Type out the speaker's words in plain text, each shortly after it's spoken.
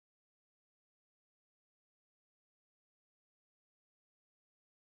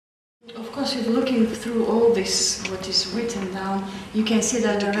Of course, if looking through all this, what is written down, you can see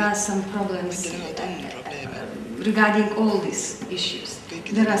that there are some problems regarding all these issues.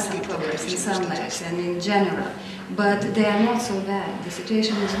 There are some problems in some labs and in general, but they are not so bad. The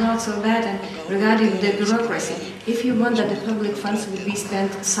situation is not so bad, and regarding the bureaucracy, if you want that the public funds will be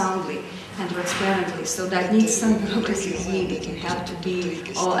spent soundly and transparently, so that needs some bureaucracy is needed. You have to be,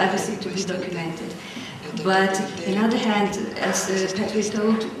 or everything to be documented. But on the other hand, as Petri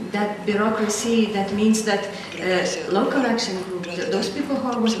told, that bureaucracy, that means that local action group, those people who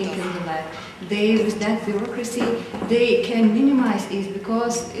are working in the lab, they, with that bureaucracy, they can minimize it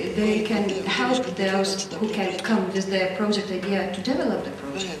because they can help those who can come with their project idea to develop the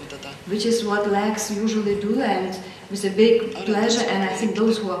project, which is what labs usually do, and with a big pleasure. And I think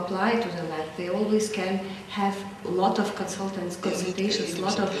those who apply to the lab, they always can have a lot of consultations, a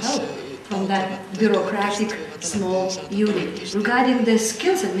lot of help from that bureaucratic small unit. Regarding the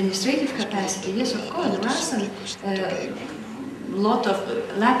skills, administrative capacity, yes, of course, there are some lot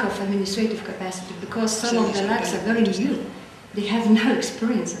of lack of administrative capacity because some of the labs are very new. They have no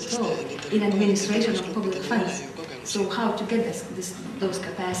experience at all in administration of public funds. So how to get those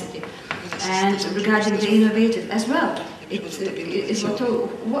capacity? And regarding the innovative as well,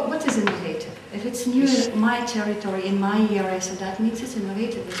 what is innovative? If it's new in my territory, in my area, so that means it's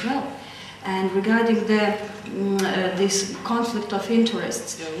innovative as well. And regarding this conflict of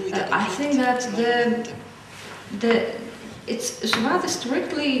interests, I think that it's rather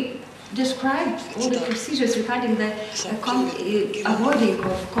strictly described all the procedures regarding the avoiding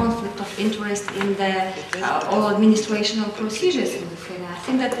of conflict of interest in the all administrational procedures in the field. I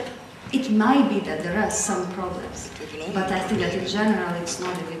think that it might be that there are some problems, but I think that in general it's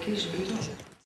not a big issue at all.